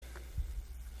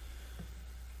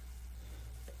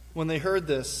When they heard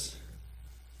this,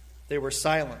 they were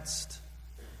silenced,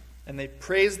 and they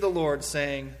praised the Lord,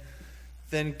 saying,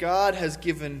 "Then God has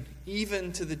given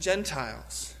even to the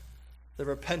Gentiles the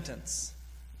repentance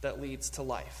that leads to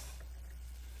life."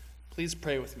 Please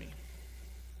pray with me.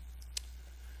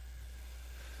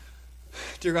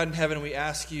 Dear God in heaven, we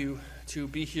ask you to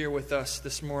be here with us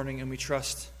this morning, and we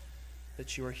trust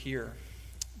that you are here.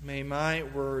 May my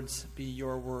words be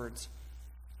your words,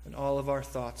 and all of our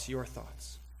thoughts your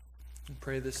thoughts. We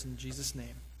pray this in Jesus'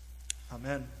 name.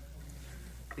 Amen.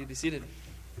 Please be seated.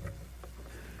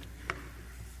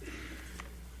 I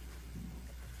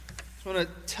just want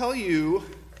to tell you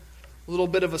a little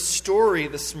bit of a story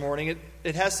this morning.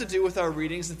 It has to do with our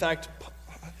readings. In fact,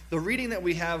 the reading that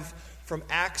we have from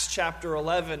Acts chapter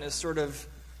 11 is sort of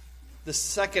the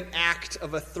second act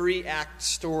of a 3-act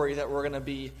story that we're going to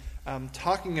be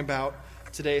talking about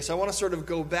today. So I want to sort of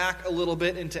go back a little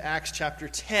bit into Acts chapter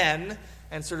 10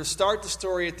 and sort of start the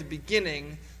story at the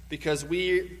beginning, because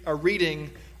we are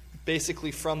reading basically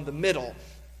from the middle.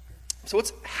 So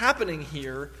what's happening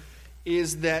here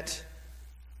is that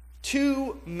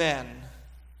two men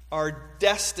are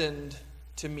destined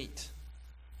to meet.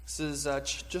 This is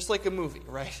just like a movie,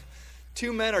 right?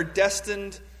 Two men are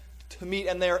destined to meet,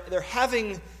 and they're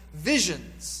having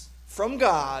visions from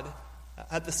God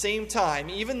at the same time,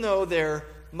 even though they're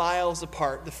miles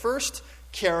apart. The first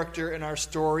character in our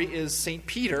story is St.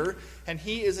 Peter, and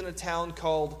he is in a town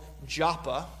called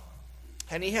Joppa,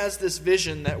 and he has this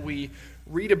vision that we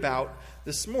read about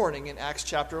this morning in Acts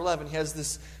chapter 11. He has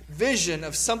this vision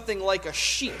of something like a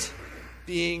sheet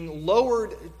being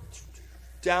lowered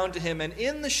down to him, and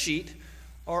in the sheet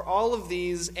are all of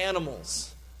these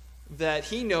animals that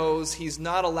he knows he's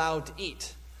not allowed to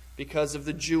eat because of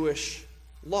the Jewish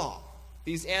law.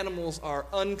 These animals are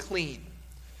unclean.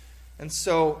 And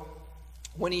so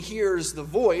when he hears the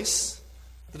voice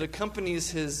that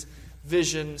accompanies his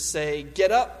vision say,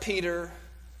 "Get up, Peter,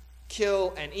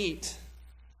 kill and eat,"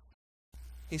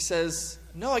 he says,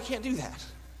 "No, I can't do that.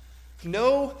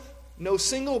 No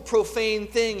single profane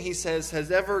thing," he says,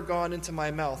 "has ever gone into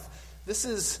my mouth." This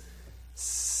is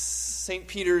St.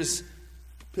 Peter's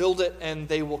build it and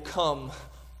they will come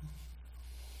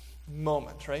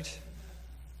moment, right?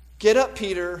 "Get up,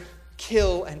 Peter,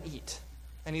 kill and eat."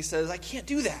 And he says, "I can't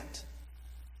do that.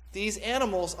 These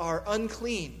animals are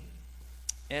unclean."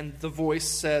 And the voice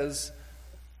says,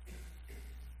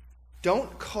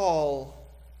 "Don't call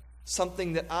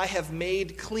something that I have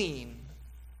made clean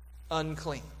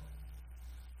unclean."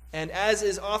 And as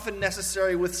is often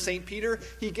necessary with St. Peter,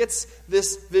 he gets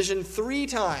this vision 3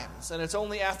 times, and it's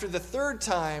only after the 3rd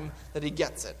time that he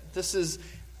gets it. This is,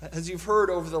 as you've heard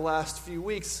over the last few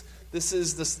weeks, this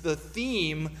is the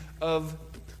theme of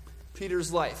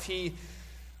Peter's life.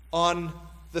 On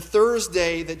the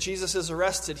Thursday that Jesus is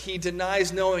arrested, he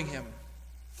denies knowing him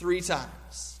 3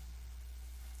 times.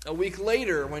 A week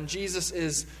later, when Jesus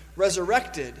is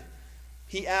resurrected,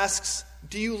 he asks,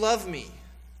 "Do you love me?"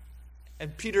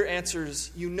 And Peter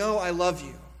answers, "You know I love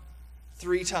you,"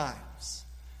 3 times.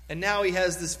 And now he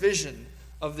has this vision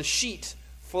of the sheet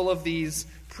full of these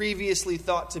previously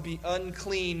thought to be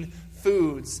unclean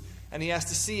foods. And he has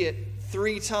to see it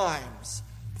 3 times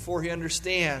before he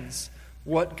understands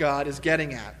what God is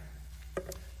getting at.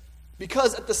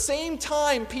 Because at the same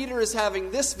time Peter is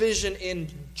having this vision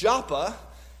in Joppa,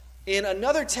 in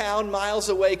another town miles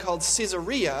away called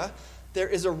Caesarea, there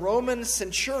is a Roman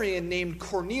centurion named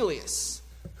Cornelius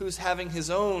who's having his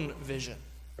own vision.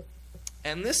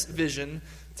 And this vision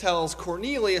tells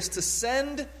Cornelius to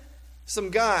send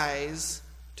some guys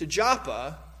to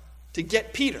Joppa to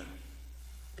get Peter.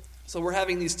 So we're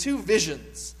having these 2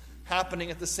 visions happening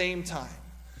at the same time.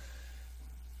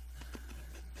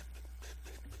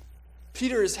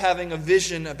 Peter is having a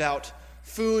vision about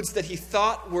foods that he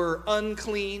thought were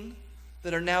unclean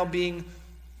that are now being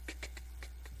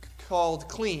called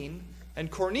clean.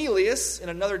 And Cornelius, in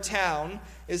another town,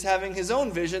 is having his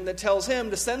own vision that tells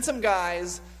him to send some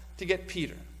guys to get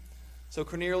Peter. So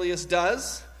Cornelius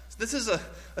does. This is a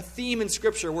theme in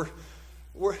Scripture where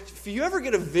if you ever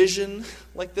get a vision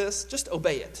like this, just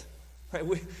obey it. Right?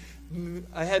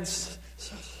 I had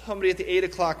somebody at the 8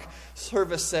 o'clock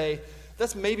service say,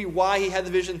 that's maybe why he had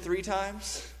the vision 3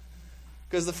 times.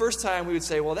 Because the first time we would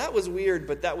say, well, that was weird,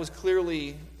 but that was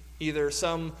clearly either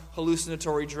some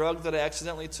hallucinatory drug that I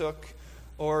accidentally took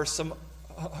or some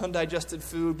undigested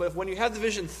food. But when you have the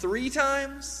vision 3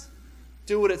 times,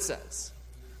 do what it says.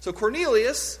 So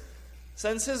Cornelius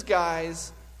sends his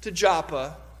guys to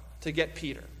Joppa to get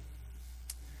Peter.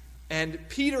 And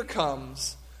Peter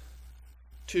comes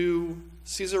to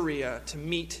Caesarea to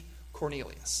meet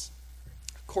Cornelius.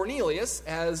 Cornelius,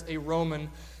 as a Roman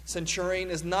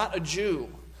centurion, is not a Jew.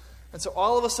 And so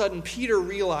all of a sudden, Peter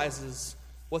realizes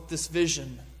what this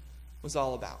vision was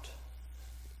all about.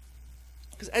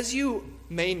 Because as you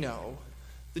may know,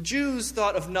 the Jews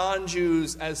thought of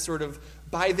non-Jews as sort of,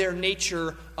 by their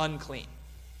nature, unclean.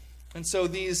 And so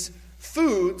these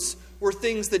foods were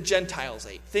things that Gentiles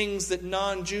ate, things that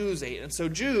non-Jews ate. And so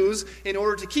Jews, in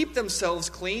order to keep themselves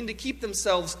clean, to keep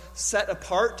themselves set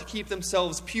apart, to keep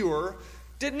themselves pure,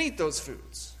 didn't eat those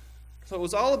foods. So it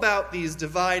was all about these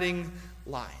dividing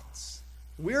lines.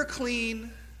 We're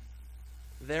clean,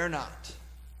 they're not.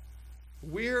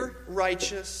 We're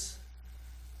righteous,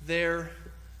 they're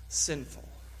sinful.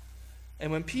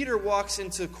 And when Peter walks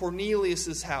into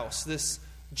Cornelius' house, this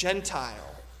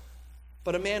Gentile,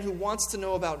 but a man who wants to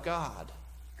know about God,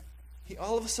 he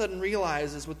all of a sudden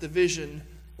realizes what the vision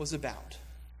was about.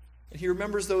 And he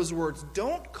remembers those words,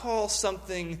 "Don't call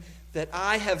something that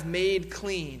I have made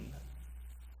clean,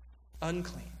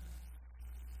 unclean."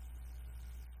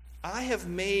 I have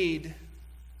made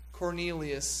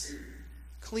Cornelius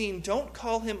clean. Don't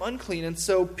call him unclean. And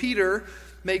so Peter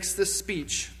makes this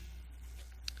speech.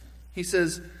 He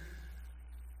says,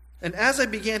 "And as I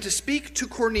began to speak to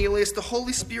Cornelius, the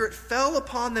Holy Spirit fell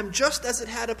upon them just as it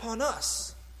had upon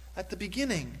us at the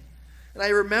beginning. And I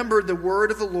remembered the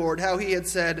word of the Lord, how he had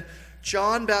said,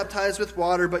 'John baptized with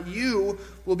water, but you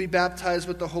will be baptized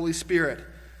with the Holy Spirit.'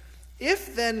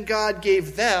 If then God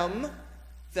gave them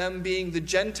being the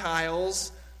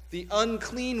Gentiles, the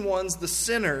unclean ones, the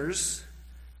sinners,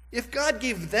 if God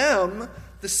gave them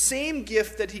the same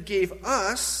gift that he gave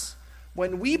us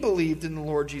when we believed in the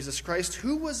Lord Jesus Christ,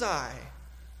 who was I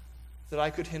that I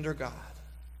could hinder God?"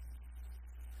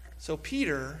 So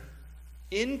Peter,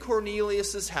 in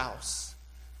Cornelius' house,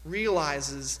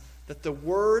 realizes that the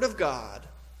Word of God,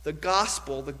 the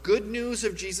gospel, the good news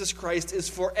of Jesus Christ is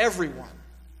for everyone,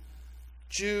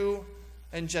 Jew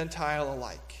and Gentile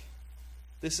alike.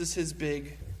 This is his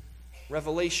big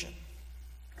revelation.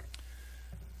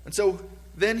 And so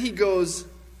then he goes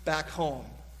back home.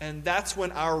 And that's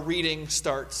when our reading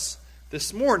starts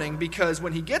this morning, because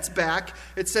when he gets back,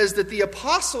 it says that the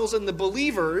apostles and the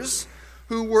believers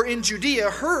who were in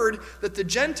Judea heard that the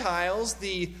Gentiles,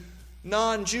 the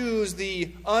non-Jews,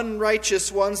 the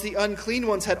unrighteous ones, the unclean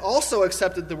ones, had also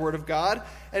accepted the word of God.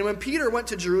 And when Peter went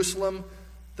to Jerusalem,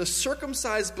 the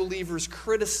circumcised believers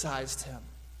criticized him,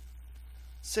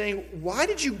 saying, "Why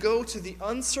did you go to the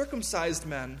uncircumcised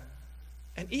men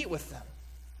and eat with them?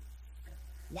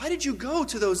 Why did you go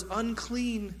to those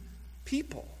unclean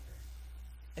people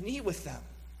and eat with them?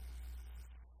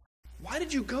 Why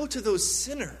did you go to those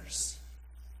sinners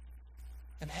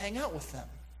and hang out with them?"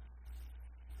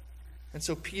 And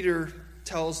so Peter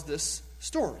tells this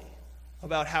story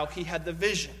about how he had the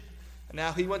vision, and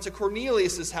how he went to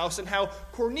Cornelius' house, and how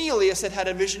Cornelius had had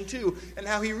a vision too, and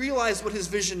how he realized what his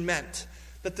vision meant,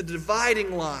 that the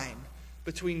dividing line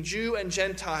between Jew and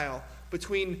Gentile,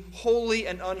 between holy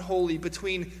and unholy,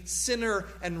 between sinner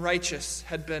and righteous,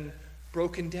 had been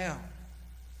broken down,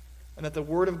 and that the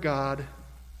Word of God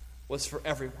was for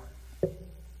everyone.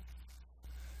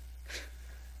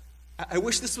 I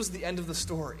wish this was the end of the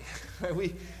story.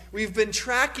 We've been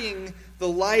tracking the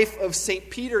life of St.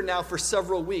 Peter now for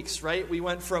several weeks, right? We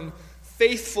went from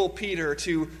faithful Peter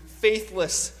to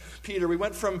faithless Peter. We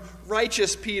went from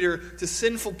righteous Peter to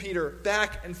sinful Peter,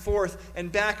 back and forth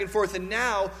and back and forth. And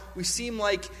now we seem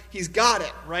like he's got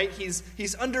it, right?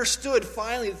 He's understood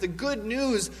finally that the good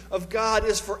news of God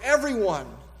is for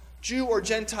everyone, Jew or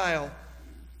Gentile,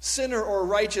 sinner or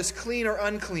righteous, clean or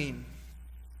unclean.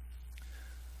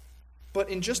 But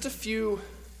in just a few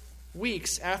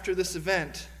weeks after this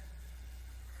event,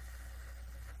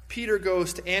 Peter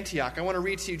goes to Antioch. I want to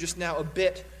read to you just now a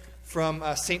bit from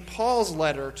St. Paul's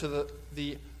letter to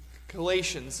the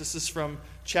Galatians. This is from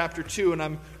chapter 2, and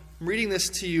I'm reading this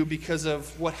to you because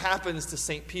of what happens to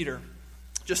St. Peter.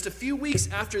 Just a few weeks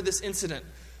after this incident,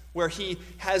 where he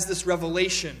has this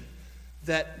revelation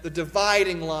that the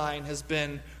dividing line has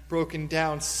been broken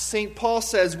down, St. Paul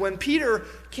says, "When Peter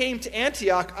came to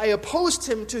Antioch, I opposed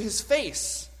him to his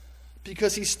face,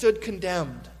 because he stood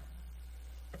condemned.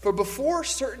 For before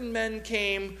certain men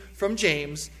came from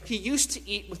James, he used to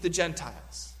eat with the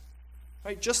Gentiles."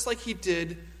 Right? Just like he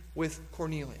did with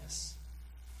Cornelius.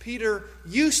 Peter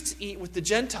used to eat with the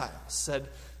Gentiles, said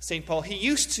St. Paul. He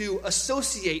used to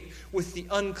associate with the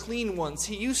unclean ones.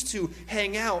 He used to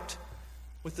hang out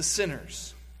with the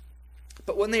sinners.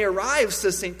 But when they arrived,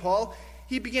 says St. Paul,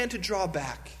 he began to draw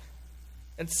back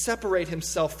and separate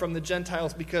himself from the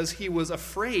Gentiles because he was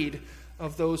afraid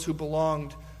of those who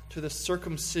belonged to the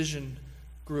circumcision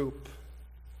group.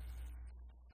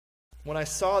 When I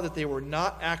saw that they were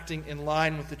not acting in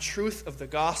line with the truth of the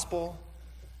gospel,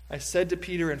 I said to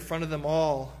Peter in front of them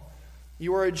all,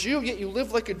 "You are a Jew, yet you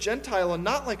live like a Gentile and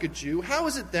not like a Jew. How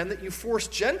is it then that you force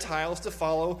Gentiles to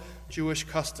follow Jewish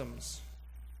customs?"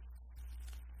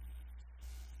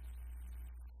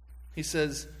 He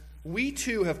says, "We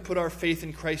too have put our faith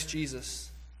in Christ Jesus,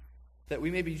 that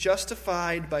we may be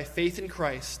justified by faith in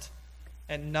Christ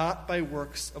and not by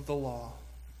works of the law.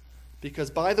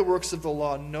 Because by the works of the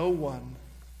law, no one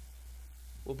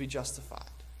will be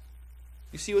justified."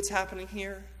 You see what's happening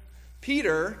here?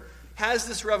 Peter has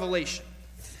this revelation.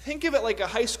 Think of it like a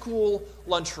high school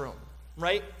lunchroom,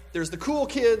 right? There's the cool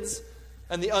kids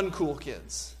and the uncool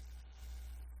kids.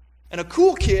 And a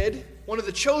cool kid, one of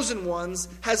the chosen ones,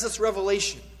 has this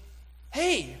revelation.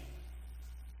 Hey,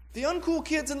 the uncool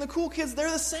kids and the cool kids,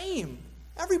 they're the same.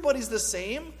 Everybody's the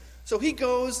same. So he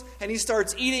goes and he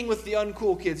starts eating with the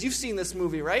uncool kids. You've seen this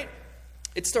movie, right?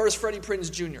 It stars Freddie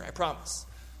Prinze Jr., I promise.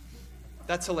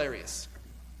 That's hilarious.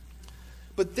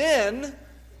 But then,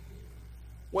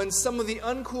 when some of the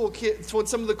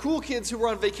cool kids who were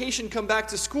on vacation come back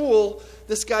to school,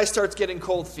 this guy starts getting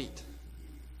cold feet.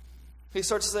 He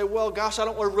starts to say, well, gosh, I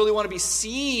don't really want to be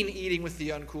seen eating with the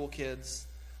uncool kids.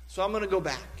 So I'm going to go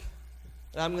back.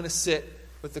 And I'm going to sit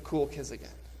with the cool kids again.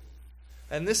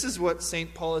 And this is what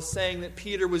St. Paul is saying that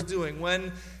Peter was doing.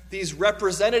 When these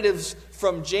representatives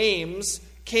from James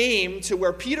came to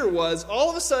where Peter was, all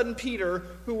of a sudden Peter,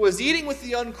 who was eating with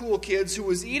the uncool kids, who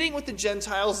was eating with the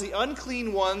Gentiles, the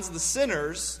unclean ones, the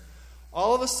sinners,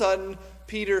 all of a sudden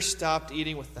Peter stopped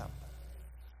eating with them.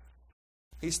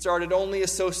 He started only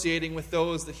associating with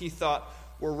those that he thought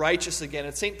were righteous again.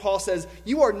 And St. Paul says,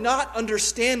 you are not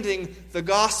understanding the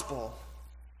gospel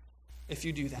if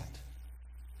you do that.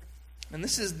 And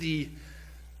this is the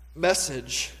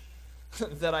message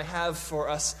that I have for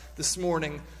us this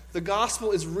morning. The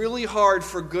gospel is really hard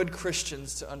for good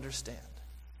Christians to understand.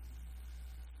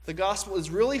 The gospel is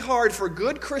really hard for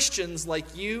good Christians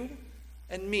like you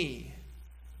and me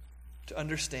to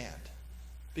understand.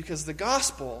 Because the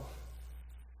gospel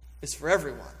is for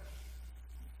everyone.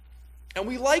 And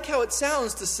we like how it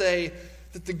sounds to say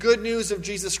that the good news of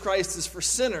Jesus Christ is for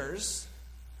sinners,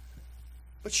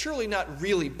 but surely not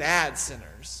really bad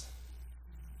sinners.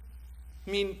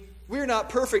 I mean, we're not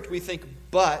perfect, we think,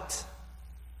 but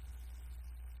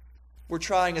we're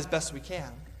trying as best we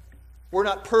can. We're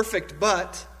not perfect,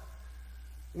 but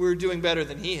we're doing better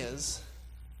than he is.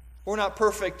 We're not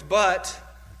perfect, but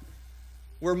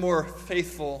we're more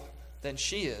faithful than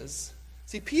she is.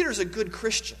 See, Peter's a good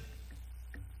Christian.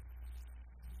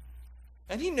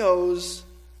 And he knows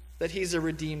that he's a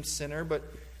redeemed sinner, but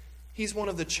he's one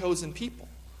of the chosen people.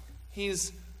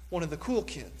 He's one of the cool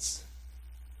kids.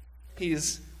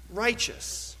 He's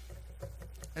righteous.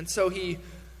 And so he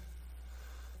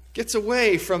gets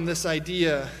away from this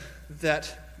idea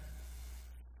that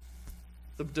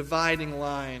the dividing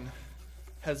line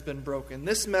has been broken.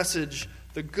 This message,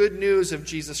 the good news of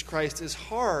Jesus Christ, is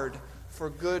hard for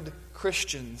good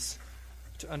Christians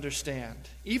to understand.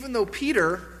 Even though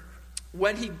Peter,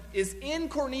 when he is in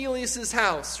Cornelius'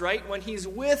 house, right, when he's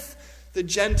with the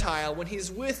Gentile, when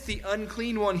he's with the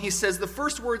unclean one, he says the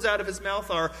first words out of his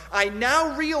mouth are, I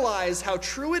now realize how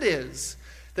true it is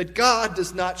that God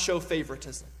does not show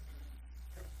favoritism.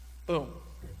 Boom.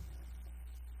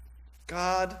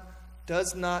 God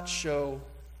does not show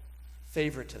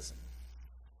favoritism.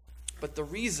 But the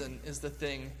reason is the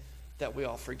thing that we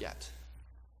all forget.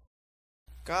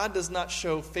 God does not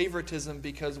show favoritism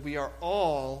because we are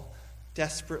all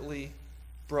desperately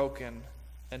broken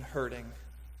and hurting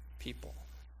people.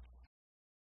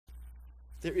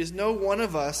 There is no one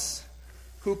of us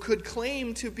who could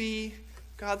claim to be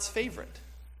God's favorite.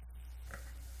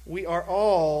 We are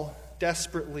all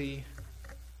desperately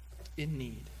in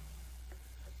need.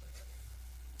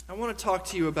 I want to talk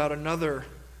to you about another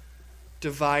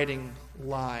dividing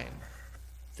line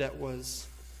that was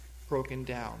broken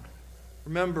down.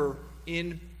 Remember,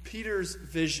 in Peter's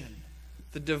vision,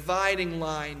 the dividing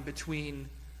line between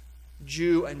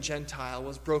Jew and Gentile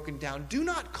was broken down. Do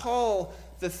not call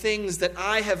the things that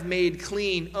I have made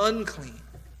clean unclean,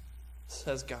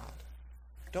 says God.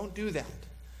 Don't do that.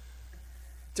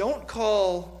 Don't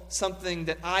call something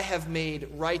that I have made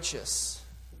righteous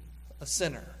a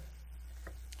sinner.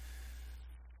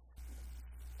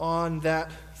 On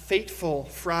that fateful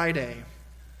Friday,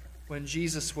 when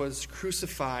Jesus was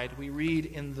crucified, we read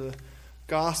in the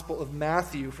Gospel of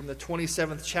Matthew from the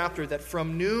 27th chapter that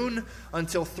from noon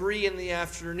until 3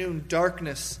 p.m,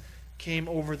 darkness came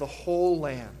over the whole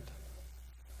land.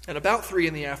 And about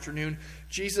 3 p.m,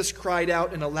 Jesus cried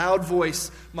out in a loud voice,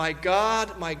 my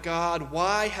God,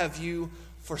 why have you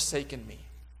forsaken me?"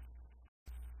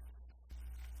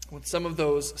 When some of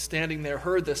those standing there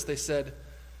heard this, they said,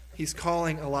 "He's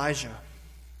calling Elijah."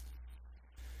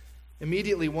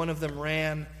 Immediately one of them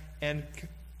ran and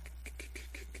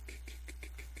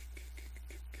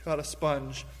got a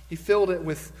sponge. He filled it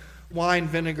with wine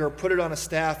vinegar, put it on a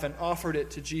staff, and offered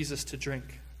it to Jesus to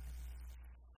drink.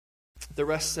 The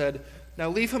rest said, "Now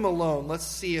leave him alone. Let's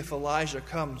see if Elijah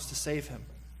comes to save him."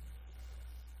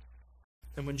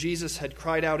 And when Jesus had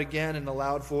cried out again in a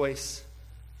loud voice,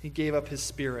 he gave up his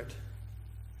spirit.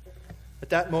 At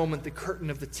that moment, the curtain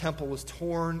of the temple was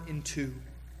torn in two,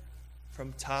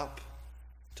 from top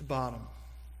to bottom.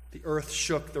 The earth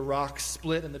shook, the rocks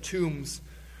split, and the tombs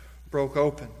broke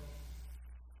open.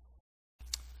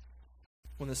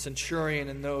 When the centurion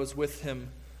and those with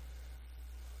him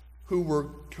who were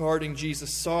guarding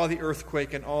Jesus saw the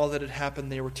earthquake and all that had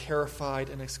happened, they were terrified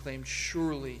and exclaimed,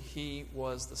 "Surely he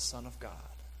was the Son of God."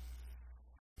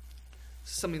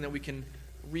 This is something that we can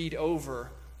read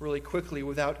over really quickly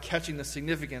without catching the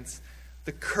significance.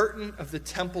 The curtain of the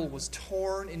temple was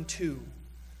torn in two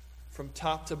from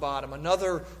top to bottom.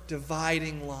 Another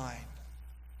dividing line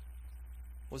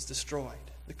was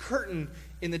destroyed. The curtain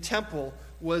in the temple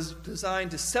was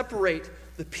designed to separate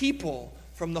the people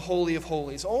from the Holy of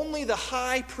Holies. Only the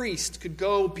high priest could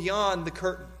go beyond the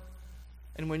curtain.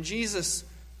 And when Jesus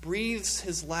breathes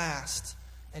his last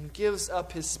and gives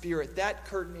up his spirit, that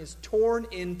curtain is torn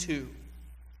in two.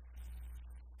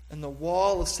 And the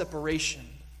wall of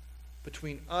separation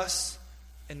between us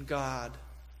and God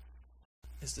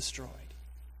is destroyed.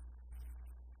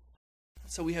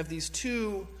 So we have these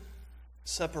two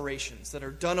separations that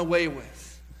are done away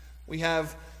with. We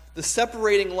have the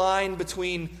separating line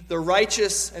between the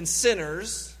righteous and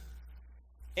sinners,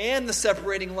 and the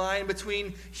separating line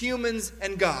between humans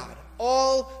and God,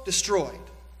 all destroyed.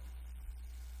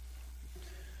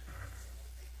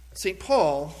 St.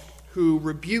 Paul, who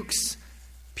rebukes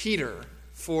Peter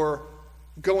for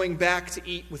going back to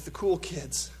eat with the cool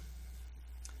kids,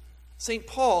 St.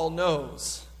 Paul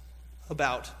knows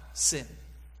about sin.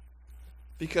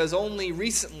 Because only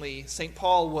recently, St.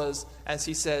 Paul was, as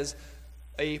he says,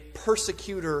 a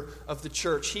persecutor of the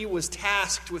church. He was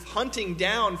tasked with hunting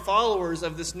down followers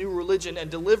of this new religion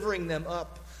and delivering them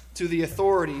up to the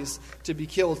authorities to be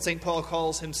killed. St. Paul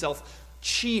calls himself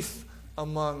chief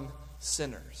among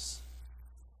sinners.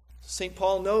 St.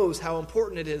 Paul knows how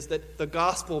important it is that the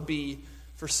gospel be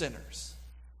for sinners.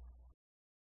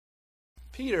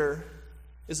 Peter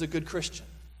is a good Christian,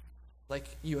 like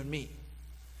you and me.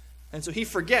 And so he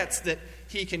forgets that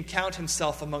he can count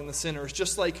himself among the sinners,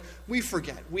 just like we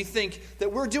forget. We think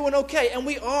that we're doing okay, and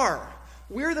we are.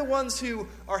 We're the ones who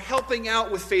are helping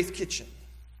out with Faith Kitchen.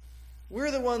 We're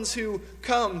the ones who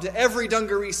come to every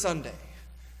Dungaree Sunday.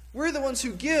 We're the ones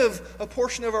who give a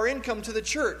portion of our income to the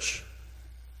church.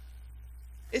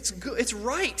 It's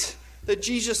right that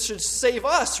Jesus should save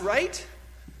us, right?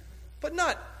 But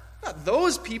not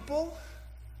those people.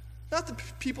 Not the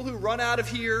people who run out of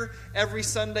here every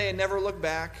Sunday and never look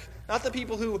back. Not the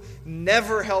people who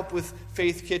never help with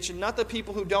Faith Kitchen. Not the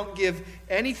people who don't give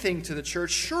anything to the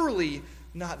church. Surely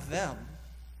not them.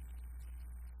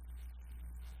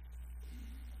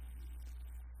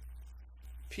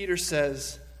 Peter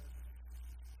says,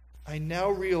 "I now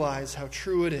realize how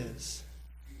true it is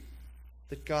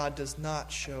that God does not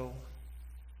show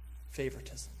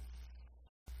favoritism."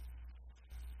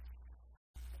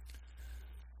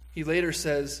 He later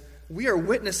says, "We are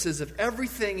witnesses of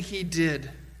everything he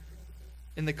did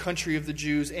in the country of the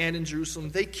Jews and in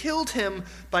Jerusalem. They killed him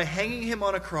by hanging him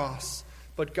on a cross,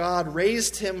 but God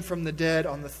raised him from the dead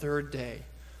on the third day.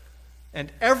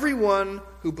 And everyone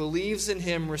who believes in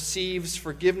him receives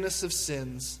forgiveness of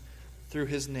sins through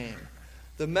his name."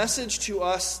 The message to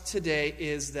us today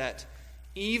is that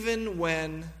even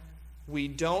when we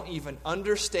don't even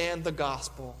understand the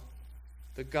gospel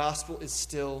is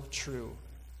still true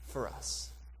for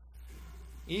us.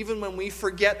 Even when we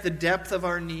forget the depth of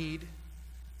our need,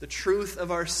 the truth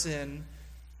of our sin,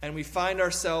 and we find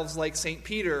ourselves like St.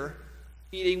 Peter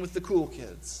eating with the cool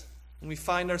kids, and we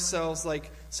find ourselves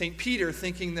like St. Peter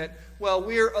thinking that, well,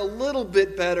 we're a little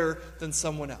bit better than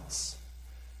someone else.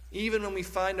 Even when we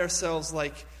find ourselves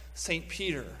like St.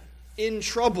 Peter in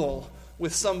trouble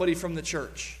with somebody from the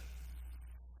church,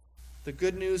 the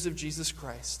good news of Jesus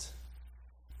Christ,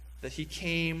 that he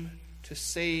came to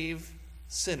save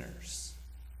sinners,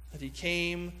 that he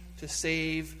came to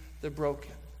save the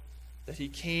broken, that he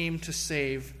came to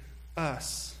save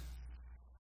us,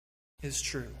 is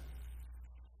true.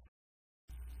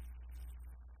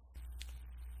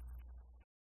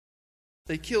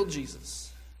 They killed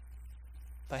Jesus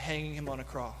by hanging him on a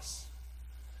cross.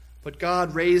 But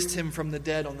God raised him from the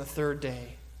dead on the third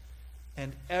day,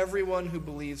 and everyone who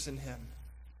believes in him,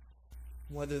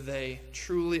 whether they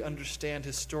truly understand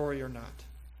his story or not,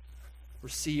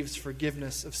 receives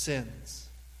forgiveness of sins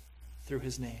through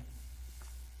his name.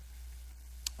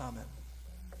 Amen.